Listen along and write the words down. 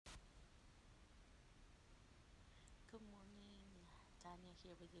Tanya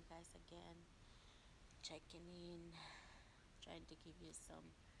here with you guys again, checking in, trying to give you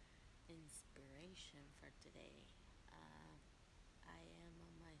some inspiration for today. Uh, I am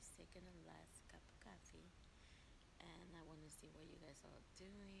on my second and last cup of coffee, and I want to see what you guys are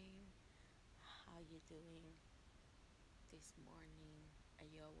doing, how you doing this morning. Are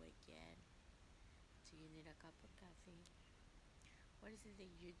you awake yet? Do you need a cup of coffee? What is it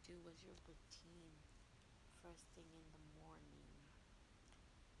that you do as your routine first thing in the morning?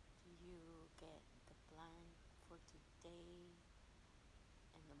 Do you get the plan for today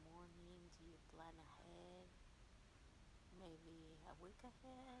in the morning? Do you plan ahead? Maybe a week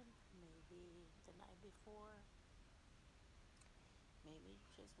ahead? Maybe the night before? Maybe you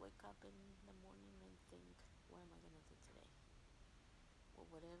just wake up in the morning and think, what am I going to do today? Well,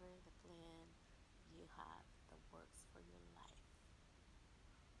 whatever the plan you have that works for your life,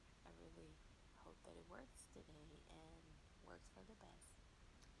 I really hope that it works today and works for the best.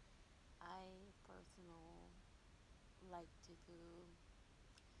 I personally like to do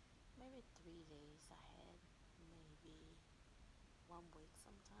maybe 3 days ahead, maybe 1 week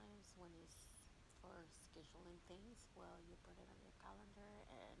sometimes when it's for scheduling things. Well, you put it on your calendar,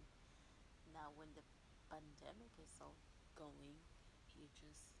 and now when the pandemic is all going, you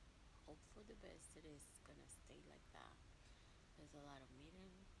just hope for the best. It is gonna stay like that. There's a lot of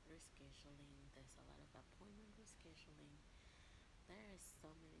meeting rescheduling. There's a lot of appointment rescheduling. There is so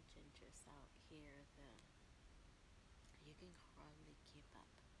many changes out here that you can hardly keep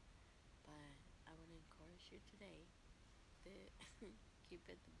up. But I want to encourage you today to keep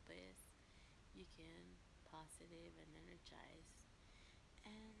it the best you can, positive and energized,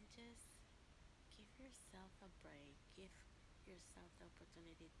 and just give yourself a break. Give yourself the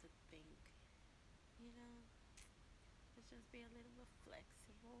opportunity to think. You know, let's just be a little bit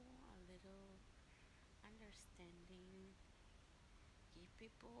flexible, a little understanding. Give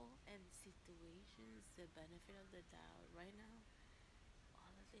people and situations the benefit of the doubt. Right now,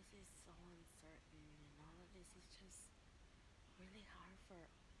 all of this is so uncertain, and all of this is just really hard for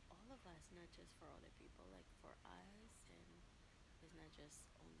all of us, not just for other people, like for us. And it's not just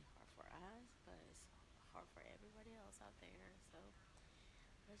only hard for us, but it's hard for everybody else out there. So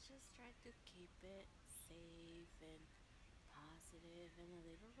let's just try to keep it safe and positive and a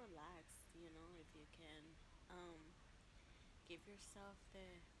little relaxed, if you can. Give yourself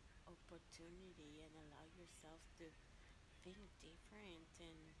the opportunity and allow yourself to think different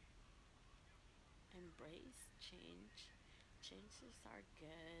and embrace change. Changes are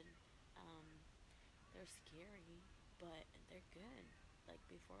good. Um, they're scary, but they're good. Like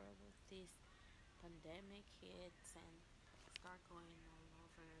before all of this pandemic hits and start going all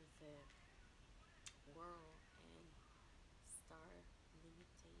over the world and start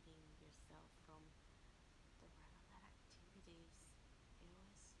limiting yourself from the regular activities, it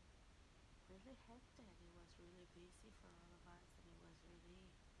was really hectic. It was really busy for all of us, and it was really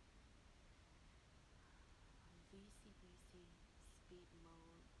busy speed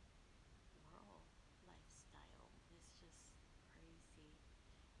mode world lifestyle. It's just crazy.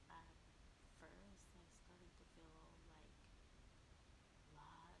 At first, I started to feel like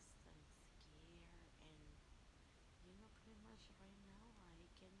lost and scared, and pretty much right now, I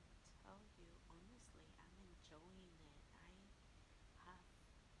can tell you honestly, I'm enjoying it. Have,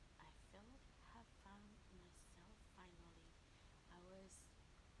 I feel like I have found myself finally. I was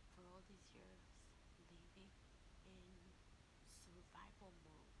for all these years living in survival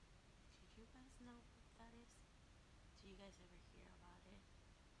mode. Do you guys know what that is? Do you guys ever hear about it?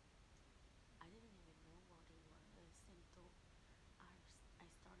 I didn't even know what it was until I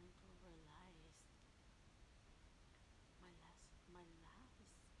started to realize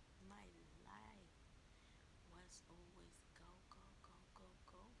my life was always go, go, go, go,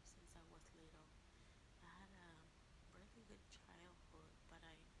 go since I was little. I had a really good childhood, but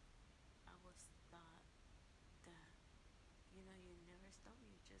I was taught that you never stop.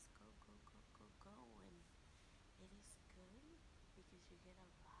 You just go, go, go, go, go, and it is good because you get a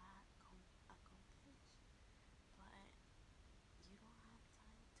lot accomplished, but you don't have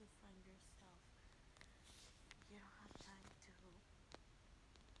time to find yourself. You don't have time to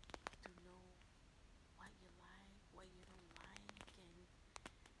know what you like, what you don't like,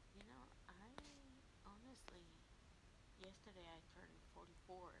 and I honestly, yesterday I turned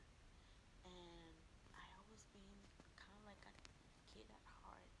 44, and I always been kind of like a kid at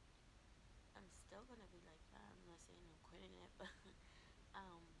heart. I'm still gonna be like that. I'm not saying I'm quitting it, but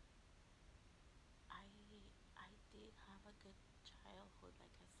um, I I did have a good childhood,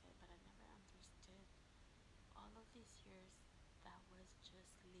 like I said, but I never understood all of these years that was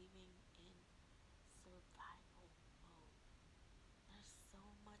just living in survival mode. There's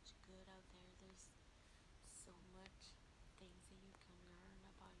so much things that you can learn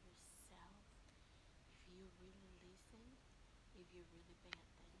about yourself if you really listen, if you really pay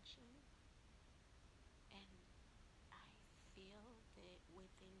attention. And I feel that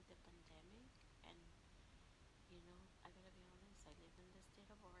within the pandemic, and I gotta be honest, I live in the state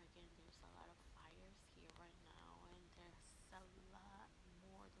of Oregon. There's a lot of fires here right now, and there's a lot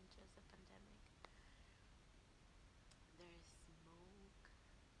more than just a pandemic. There's smoke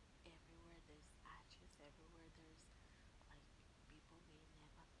everywhere, there's ashes everywhere, there's like people being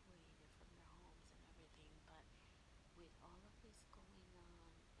evacuated from their homes and everything. But with all of this going on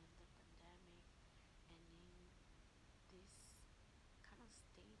in the pandemic and in this kind of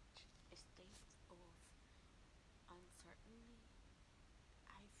state of uncertainty,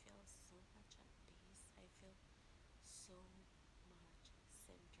 I feel so much at peace. I feel so much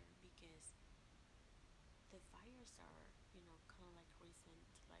centered because the fires are, kind of like recent,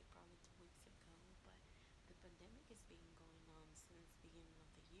 like probably 2 weeks ago, but the pandemic has been going on since beginning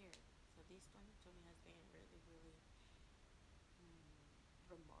of the year. So this 2020 has been really, really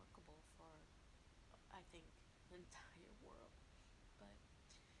remarkable for, I think, the entire world. But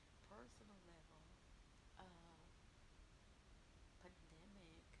personal level, uh,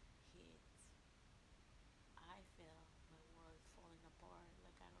 pandemic hits. I feel my world is falling apart.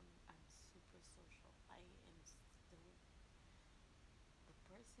 Like I'm super social. I am the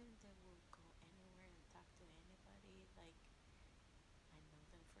person that will go anywhere and talk to anybody. Like I know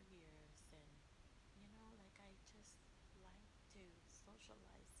them for years, and like I just like to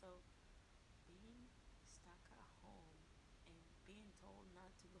socialize. So being stuck at home and being told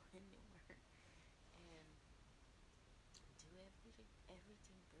not to go anywhere and do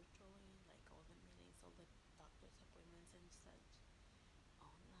everything virtually, like all the meetings, all the doctor's appointments and such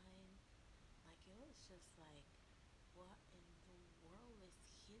online. Like it was just like, what in the world is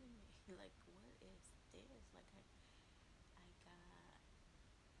hitting me? Like what is this? Like I got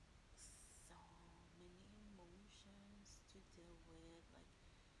so many emotions to deal with. Like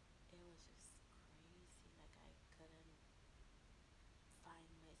it was just crazy. Like I couldn't find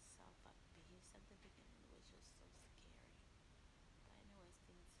myself at peace at the beginning. It was just so scary. But anyways,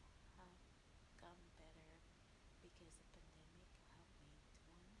 things have gotten better because the pandemic helped me to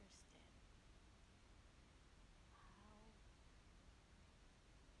understand how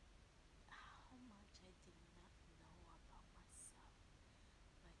how much I did not know about myself.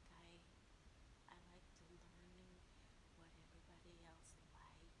 Like I like to learning what everybody else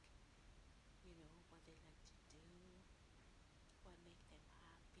like, what they like to do, what make them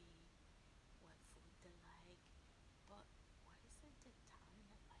happy, what food they like. But what is it that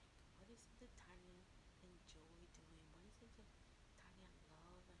Tanya like? What is it that Tanya enjoy doing? What is it that Tanya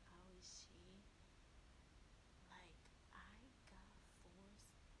love, and how is she? Like I got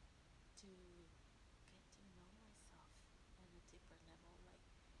forced to get to know myself on a deeper level. Like,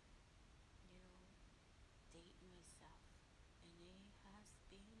 you know, date myself. And it has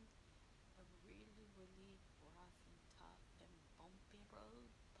been a really, really rough and tough and bumpy road,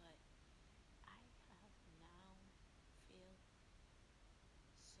 but I have now feel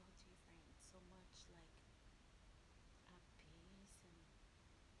so different, so much like at peace, and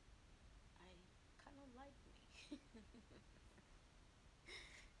I kind of like me.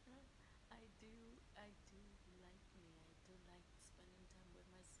 I do like me. I do like spending time with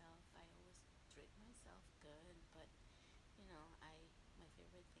myself. I always treat myself good, but my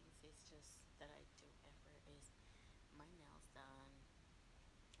favorite things is just that I do ever is my nails done.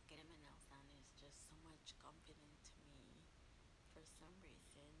 Getting my nails done is just so much confident to me for some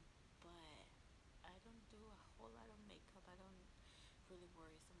reason, but I don't do a whole lot of makeup. I don't really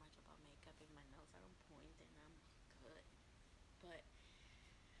worry so much about makeup. If my nails are on point, then I'm good. But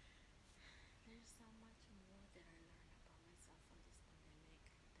there's so much more that I learned about myself on this pandemic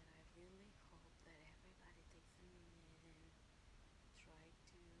that I really hope that everybody takes a minute and try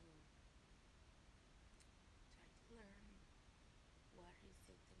to learn what is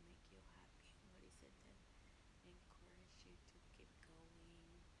it that make you happy, what is it that encourage you to keep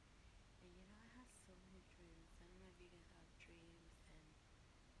going. And I have so many dreams. I don't know if you guys have dreams and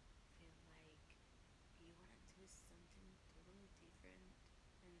feel like you want to do something totally different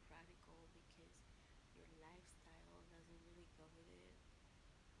and radical because your lifestyle doesn't really go with it,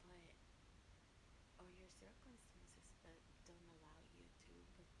 but or your circumstances that don't allow you to,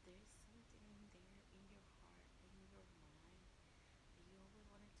 but there's something in there in your heart, in your mind that you always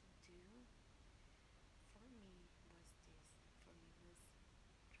wanted to do. For me was this. For me was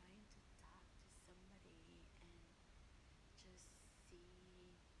trying to talk to somebody and just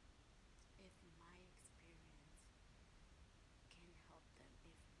see if my experience can help them,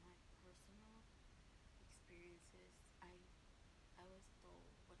 if my personal experience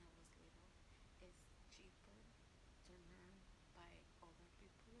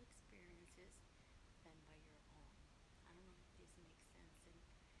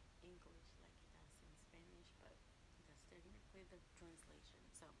the translation.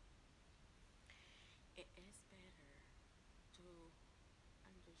 So it is better to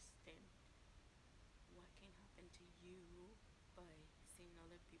understand what can happen to you by seeing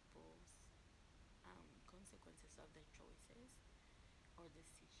other people's consequences of their choices or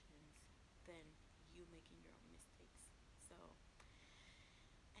decisions than you making your own mistakes. So,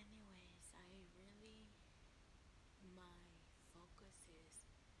 anyways, I really, my focus is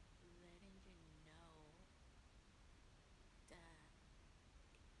letting you know that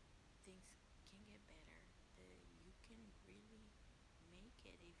things can get better, that you can really make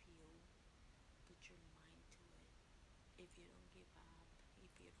it if you put your mind to it, if you don't give up,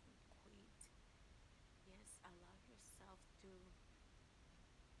 if you don't quit. Yes, allow yourself to,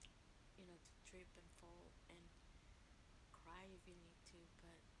 to trip and fall and cry if you need to,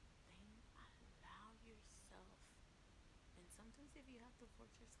 but then allow yourself. And sometimes, if you have to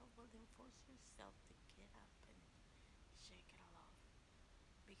force yourself, well, then force yourself to get up and shake it all off.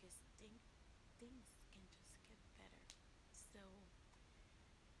 Because things can just get better. So,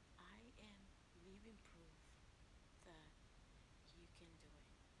 I am living proof that you can do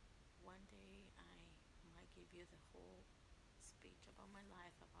it. One day, I might give you the whole speech about my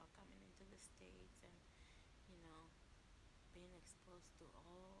life, about coming into the States and, you know, being exposed to a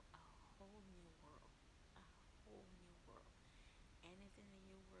whole new world, a whole new world. Anything that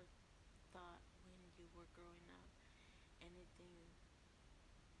you were thought when you were growing up, anything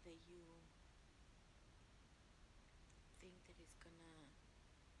that you think that is gonna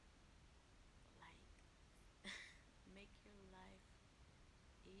like make your life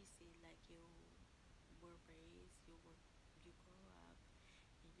easy, like you were raised, you grow up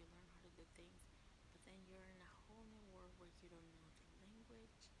and you learn how to do things, but then you're in a whole new world where you don't know the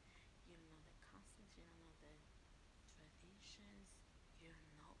language, you don't know the customs, you don't know the traditions, you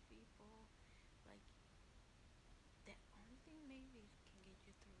don't know people. Like, the only thing maybe can get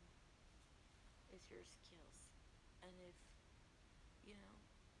you through is your skills. And you know,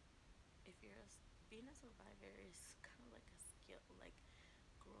 if being a survivor is kind of like a skill, like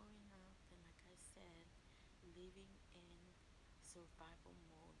growing up, and like I said, living in survival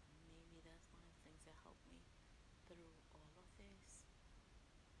mode. Maybe that's one of the things that helped me through all of this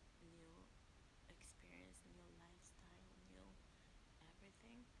new experience, new lifestyle, new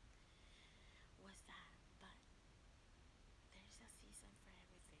everything, was that. But there's a season for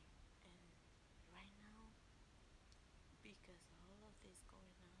everything. And right now, because all of this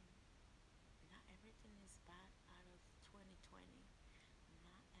going on, not everything is bad out of 2020.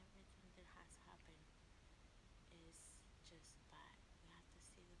 Not everything that has happened is just bad. We have to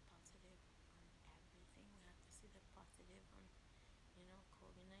see the positive on everything. We have to see the positive on,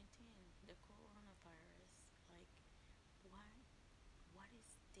 COVID 19, the coronavirus. Like, what, what is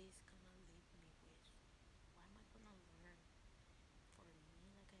this gonna leave me with? What am I gonna learn? For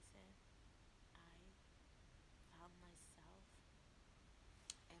me, like I said, I found myself,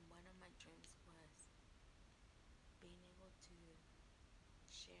 and one of my dreams was being able to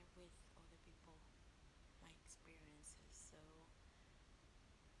share with other people my experiences. So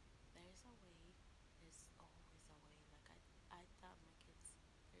there's a way. There's always a way. Like I tell my kids,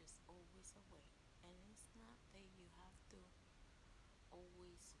 there's always a way. And it's not that you have to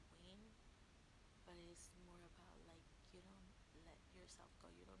always win, but it's more about like you don't let yourself go.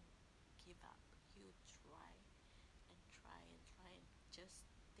 You don't give up. You try and try and try, and just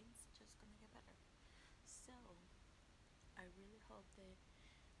things just gonna get better. So I really hope that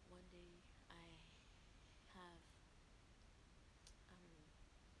one day I have um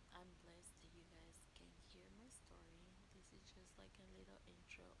I'm blessed that you guys can hear my story. This is just like a little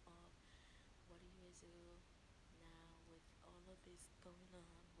intro of what do you guys do now with all of this going on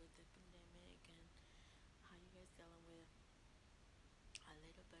with the pandemic, and how you guys dealing with a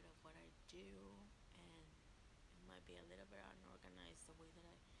little bit of what I do. And it might be a little bit unorganized the way that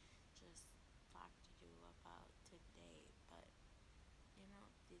I just talked to you about today, but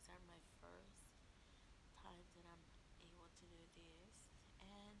these are my first times that I'm able to do this,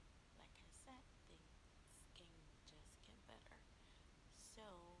 and like I said, things can just get better.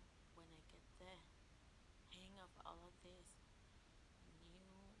 So when I get the hang of all of this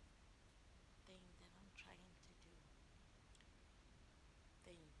new thing that I'm trying to do,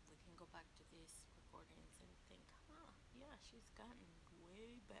 then we can go back to these recordings and think, huh, yeah, she's gotten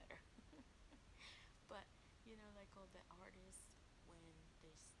way better. But like all the artists, when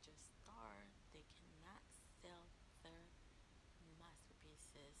they just start, they cannot sell their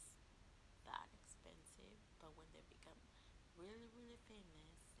masterpieces that expensive. But when they become really, really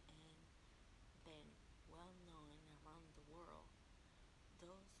famous and then well known around the world,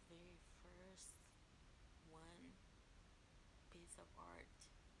 those very first one piece of art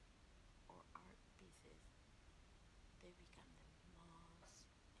or art pieces, they become the most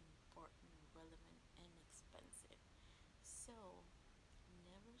important, relevant, and expensive. So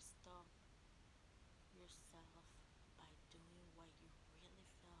never stop yourself by doing what you really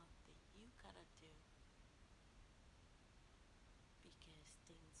feel that you gotta do, because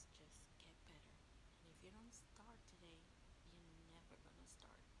things just get better. And if you don't start today, you're never gonna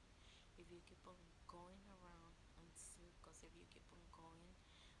start. If you keep on going around in circles, if you keep on going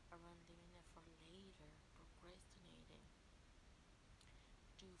around leaving it for later, procrastinating,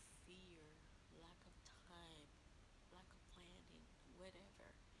 due fear, lack of time, lack of planning,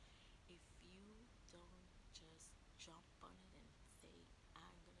 whatever, if you don't just jump on it and say,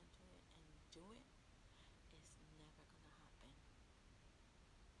 I'm gonna do it and do it, it's never gonna happen.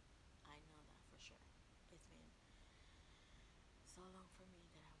 I know that for sure. It's been so long for me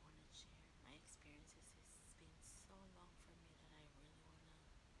that I want to share my experiences. It's been so long for me that I really want to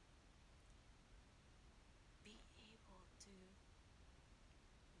be able to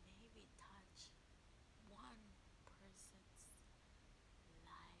maybe touch one person's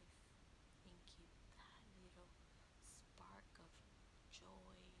life and give that little spark of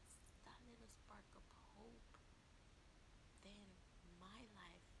joy, that little spark of hope. Then my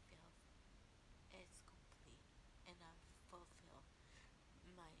life feels it's complete and I've fulfilled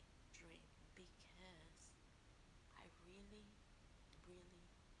my dream, because I really, really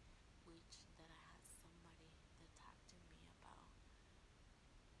wish that I had somebody that talked to me about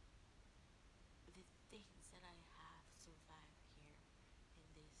the things that I have survived here in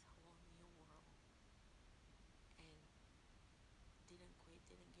this whole new world and didn't quit,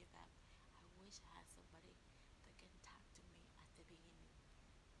 didn't give up. I wish I had somebody that can talk to me at the beginning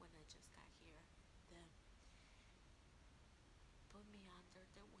when I just got here, that put me under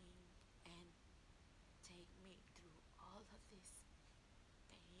the wing and take me through all of this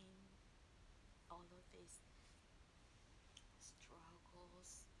pain, all of these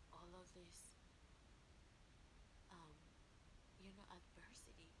struggles, all of this, um,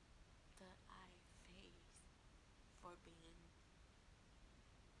 adversity that I face, for being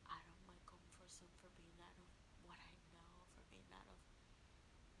out of my comfort zone, for being out of what I know, for being out of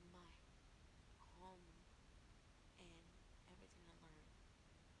my home, and everything I learned,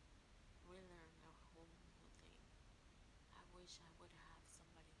 relearn a whole new thing. I wish I would have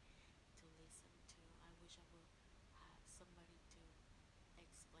somebody to listen to. I wish I would have somebody to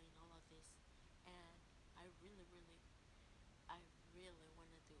explain all of this. And I really, really, I really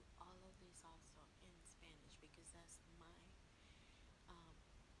want to do all of this also in Spanish, because that's um,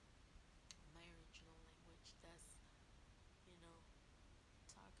 my original language. That's, you know,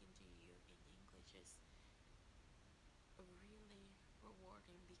 talking to you in English is really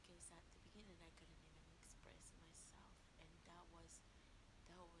rewarding, because at the beginning I couldn't even express myself, and that was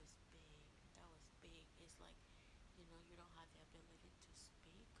big. That was big. It's like, you don't have the ability to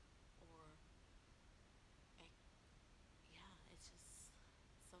speak, or eh, yeah, it's just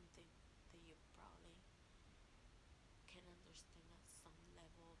something that you probably can understand at some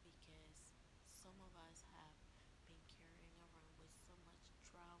level, because some of us have been carrying around with so much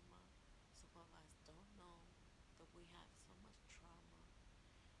trauma. Some of us don't know that we have so much trauma,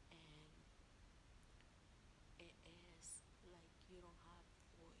 and it is like you don't have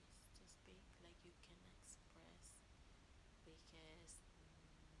voice to speak, like you can express, because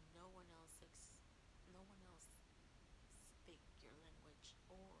no one else speak your language,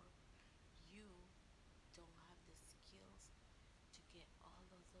 or you don't have the skills to get all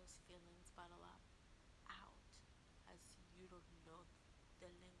of those feelings bottled up out, as you don't know the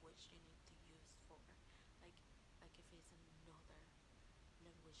language you need to use for, like like if it's another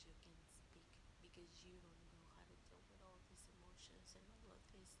language you can speak, because you don't know how to deal with all these emotions and all of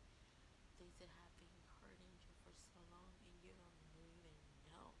these things that have been hurting you for so long, and you don't even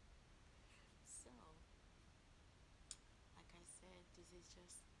know. So, like I said, this is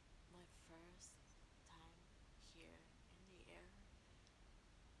just my first time here in the air,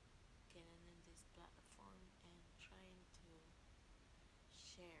 getting in this platform and trying to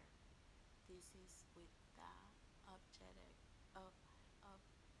share. This is with the objective of, of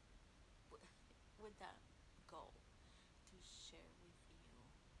with the goal to share with you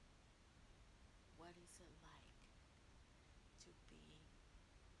what is it like to be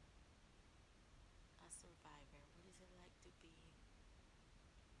a survivor, what is it like to be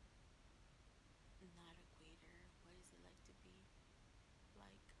not a quitter, what is it like to be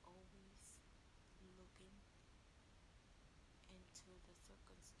like always looking into the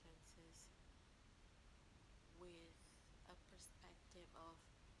circumstances with a perspective of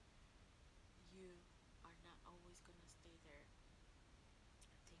you are not always gonna stay there.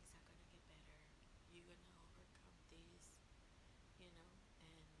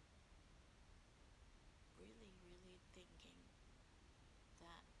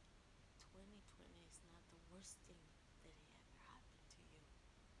 worst thing that it ever happened to you?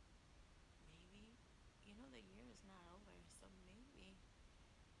 Maybe, the year is not over, so maybe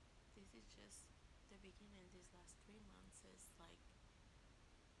this is just the beginning. These last 3 months is like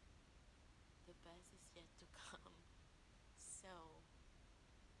the best is yet to come. So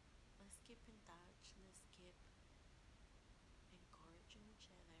let's keep in touch. Let's keep encouraging each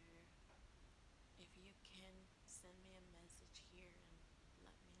other. If you can send me a message here and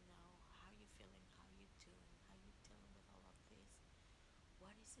let me know how you feeling, how you doing, how you dealing with all of this.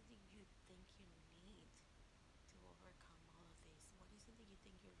 What is it that you think you need to overcome all of this? What is it that you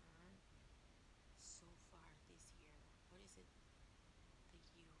think you learned so far this year? What is it that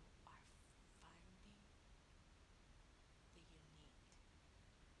you are finding that you need?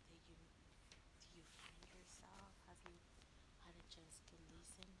 That you do you find yourself? Have you had a chance to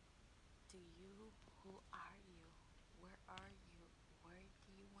listen to you? Who are you? Where are you? Where do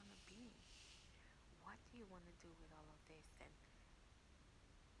you want to be? What do you want to do with all of this? And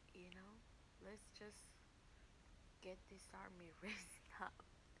you know, let's just get this army raised up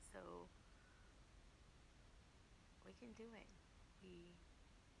so we can do it. We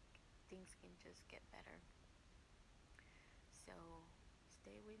things can just get better. So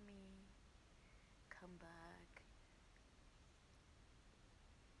stay with me, come back,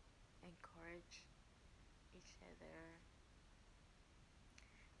 encourage each other,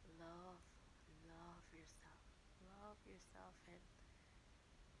 love, love yourself. Love yourself, and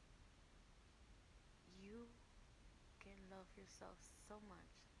you can love yourself so much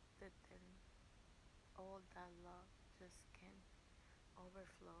that then all that love just can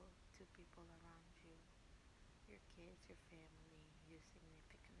overflow to people around you, your kids, your family, your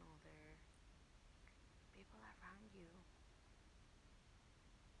significant other, people around you.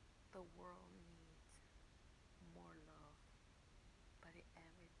 The world needs more love, but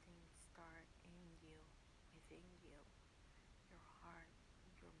everything starts in you, within you, your heart,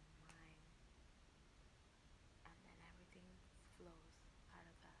 your mind, and then everything flows out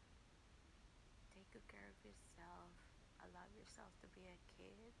of that. Take good care of yourself. Allow yourself to be a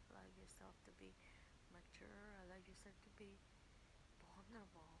kid. Allow yourself to be mature. Allow yourself to be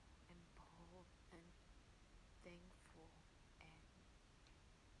vulnerable and bold and thankful. And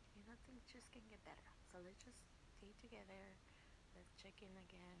things just can get better. So let's just stay together. Let's check in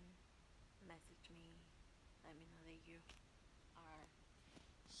again. Message me. Let me know that you are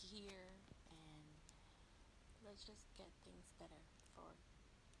here, and let's just get things better for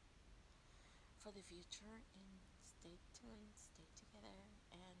the future. And stay tuned. Stay together,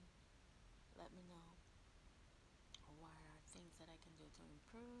 and let me know what are things that I can do to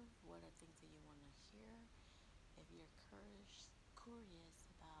improve. What are things that you want to hear? If you're curious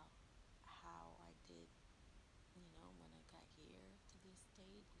about how I did, when I got here to this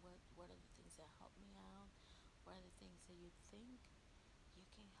state, what are the things that helped me out? What are the things that you think you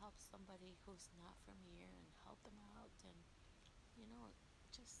can help somebody who's not from here and help them out? And you know,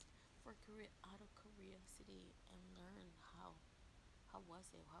 just out of curiosity, and learn how was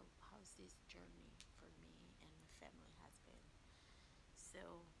it? How's this journey for me and my family has been?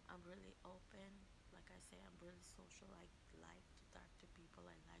 So I'm really open. Like I say, I'm really social. I like to talk to people.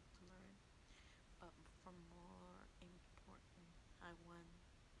 I like to learn. But for more important, I want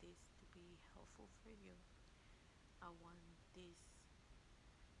this to be helpful for you. I want this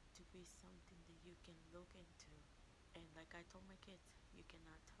to be something that you can look into. And like I told my kids, you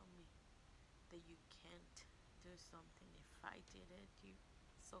cannot tell me that you can't do something. If I did it,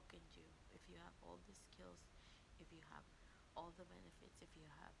 so can you. If you have all the skills, if you have all the benefits, if you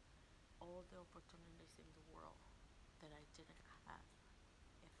have all the opportunities in the world that I didn't have,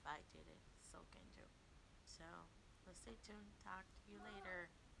 if I did it, so can you. So let's stay tuned. Talk to you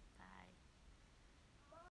later.